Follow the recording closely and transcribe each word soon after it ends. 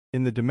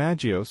In the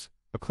DiMaggios,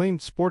 acclaimed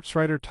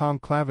sportswriter Tom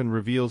Clavin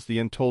reveals the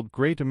untold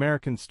great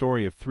American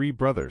story of three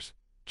brothers,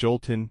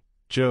 Joltin,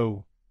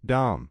 Joe,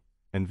 Dom,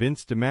 and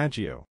Vince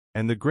DiMaggio,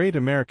 and the great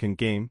American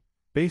game,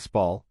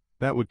 baseball,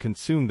 that would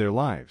consume their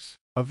lives.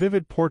 A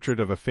vivid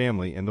portrait of a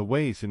family and the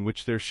ways in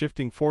which their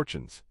shifting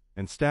fortunes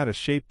and status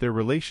shaped their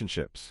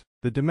relationships.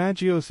 The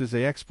DiMaggios is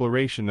an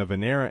exploration of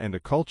an era and a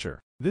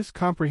culture. This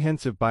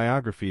comprehensive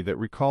biography that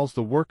recalls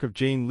the work of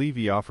Jane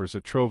Leavy offers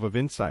a trove of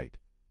insight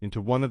into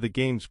one of the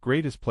game's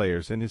greatest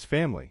players and his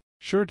family,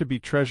 sure to be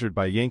treasured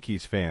by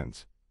Yankees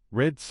fans,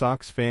 Red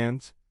Sox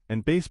fans,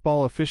 and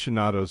baseball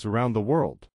aficionados around the world.